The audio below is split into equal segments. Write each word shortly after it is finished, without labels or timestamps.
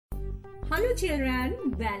Hello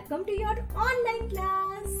children, welcome to your online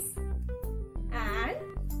class and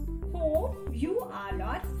hope you all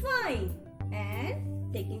are fine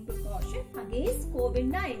and taking precaution against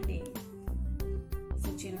COVID-19.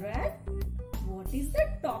 So children, what is the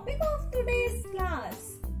topic of today's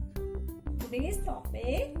class? Today's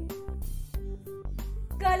topic,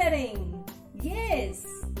 coloring. Yes,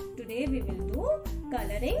 today we will do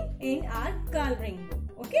coloring in our coloring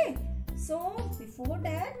book. Okay, so before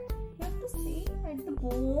that, you have to see at the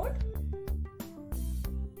board.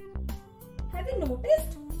 Have you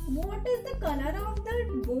noticed what is the color of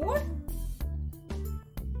the board?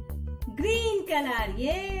 Green color.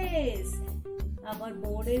 Yes, our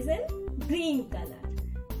board is in green color,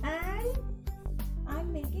 and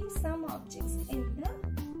I'm making some objects in the.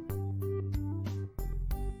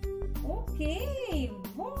 Okay,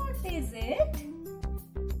 what is it?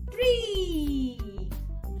 Tree.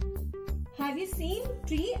 Have you seen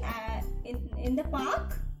tree in the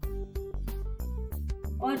park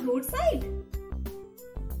or roadside?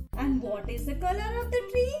 And what is the color of the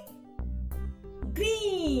tree?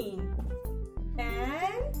 Green.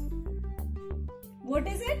 And what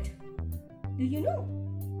is it? Do you know?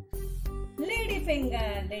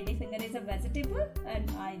 Ladyfinger. Ladyfinger is a vegetable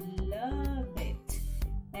and I love it.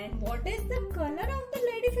 And what is the color of the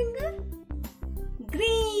ladyfinger?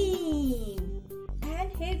 Green.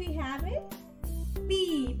 And here we have it,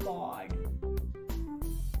 pea pod.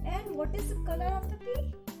 And what is the color of the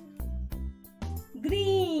pea?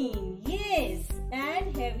 Green. Yes.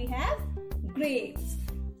 And here we have grapes.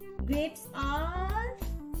 Grapes are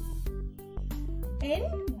in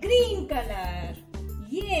green color.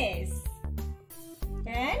 Yes.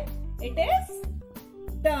 And it is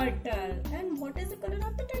turtle. And what is the color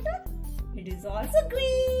of the turtle? It is also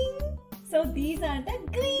green. So these are the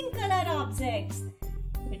green color objects.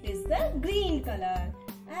 It is the green color.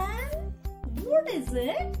 And what is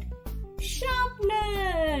it?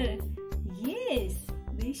 Sharpener. Yes,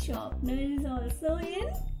 the sharpener is also in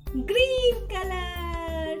green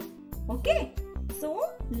color. Okay, so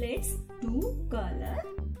let's do color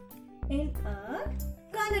in our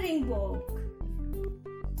coloring book.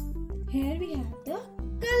 Here we have the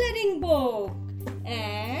coloring book.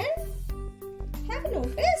 And have you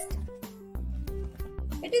noticed?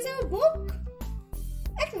 It is our book.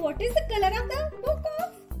 And what is the color of the book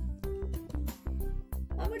of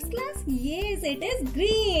our class? Yes, it is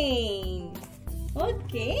green.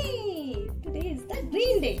 Okay, today is the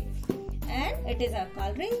green day. And it is a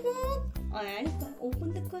coloring book. And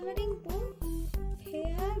open the coloring book.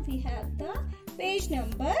 Here we have the page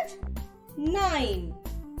number 9.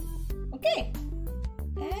 Okay.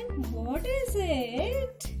 And what is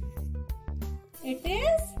it? It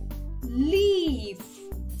is leaf.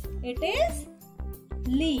 It is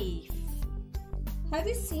leaf. Have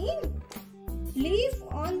you seen leaf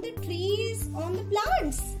on the trees, on the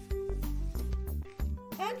plants?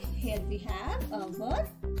 And here we have our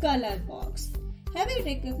color box. Have you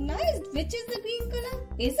recognized which is the green color?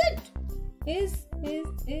 Is it? Is.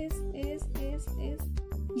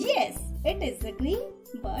 Yes, it is the green,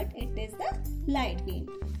 but it is the light green.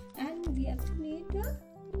 And we have to make a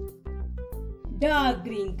dark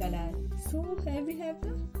green color. So here we have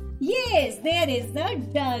the. Yes, there is the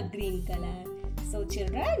dark green color. So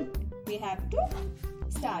children, we have to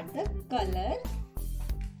start the color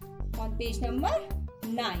on page number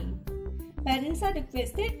 9. Parents are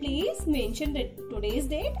requested, please mention the today's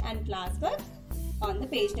date and class work on the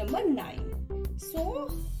page number 9.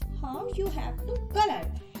 So how you have to color?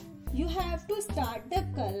 You have to start the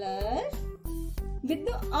color with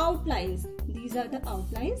the outlines. These are the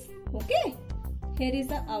outlines. Okay, here is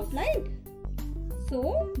the outline.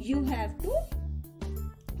 So you have to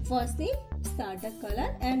firstly start the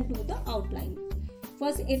color and do the outline.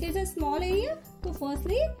 First, it is a small area. So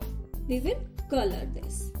firstly we will color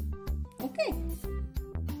this. Okay,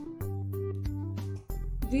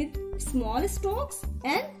 with small strokes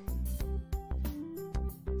and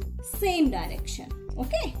same direction.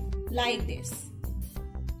 Okay, like this.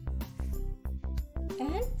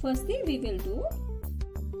 And firstly we will do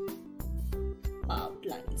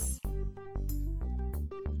outlines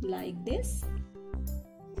like this.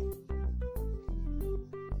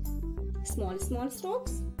 Small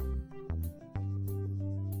strokes.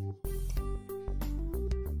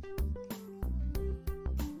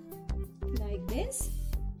 Like this.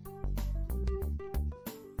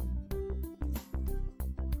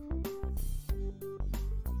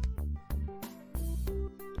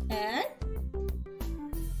 And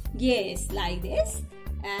yes, like this.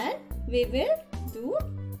 And we will do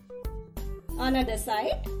another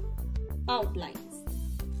side outlines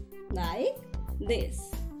like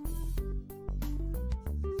this.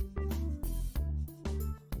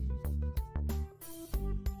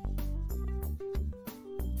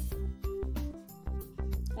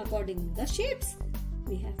 according to the shapes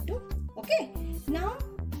we have to. Okay, now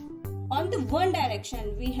on the one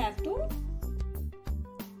direction we have to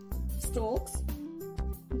strokes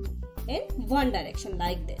in one direction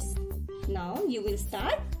like this. Now you will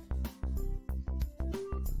start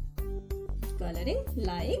coloring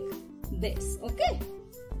like this. Okay,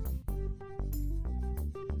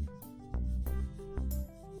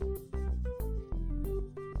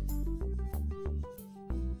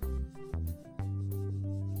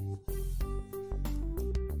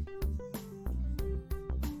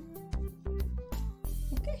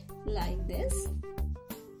 like this.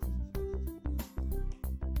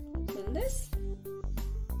 Fill this.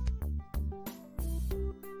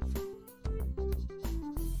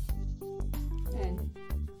 And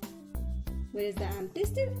where is the empty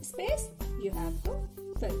space? You have to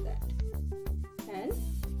fill that. And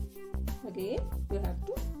again you have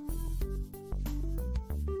to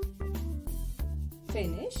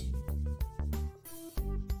finish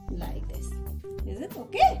like this. Is it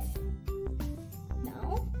okay?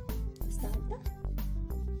 Now start the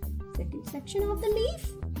second section of the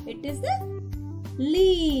leaf. It is the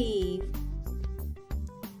leaf.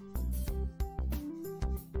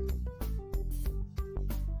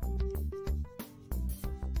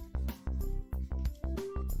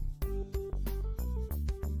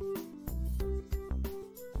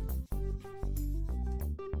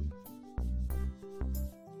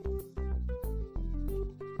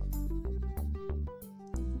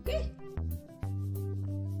 Okay.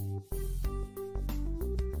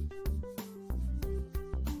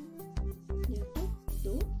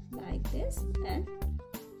 This and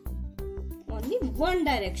only one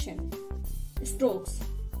direction strokes.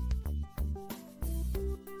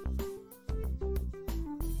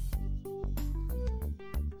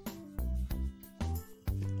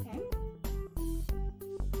 And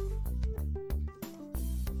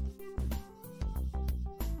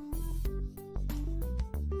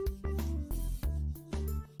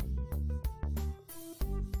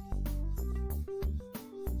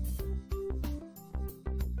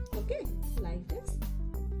okay, like this.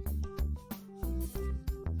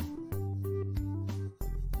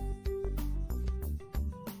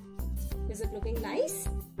 Is it looking nice?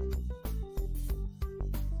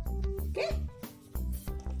 Okay.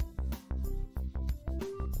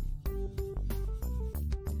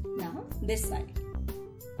 Now this side.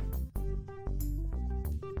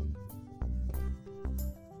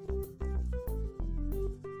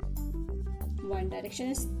 One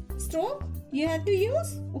direction is stroke you have to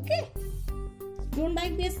use. Okay, don't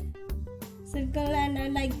like this circle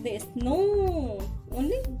and like this. No,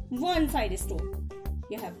 only one side stroke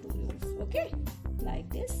you have to use. Okay, like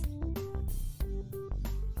this.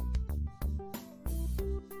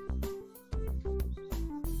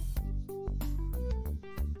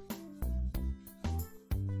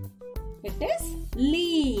 It is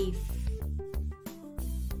leaf.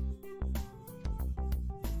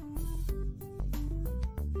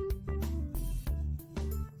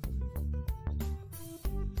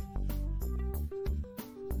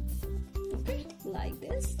 Okay, like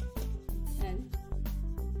this. And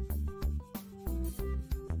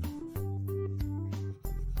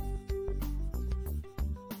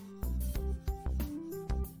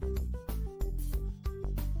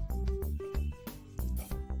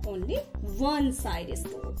only one side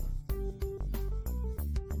stroke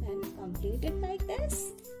and complete it like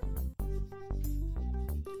this.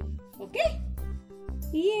 Okay,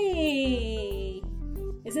 yay!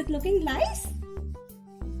 Is it looking nice?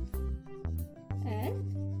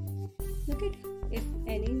 And look at, if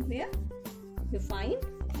anywhere you find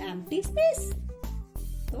empty space,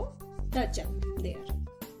 so touch up there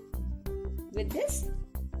with this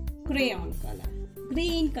crayon color,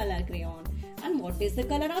 green color crayon. And what is the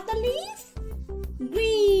color of the leaf?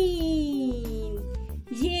 Green.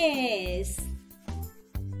 Yes.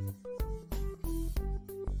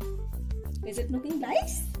 Is it looking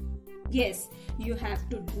nice? Yes. You have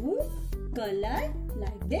to do color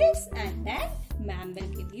like this, and then ma'am will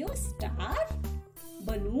give you star,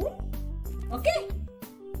 balloon. Okay.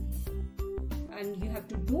 And you have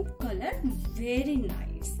to do color very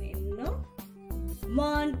nice in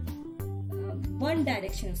one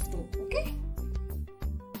direction stroke. Okay.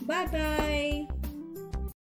 Bye bye.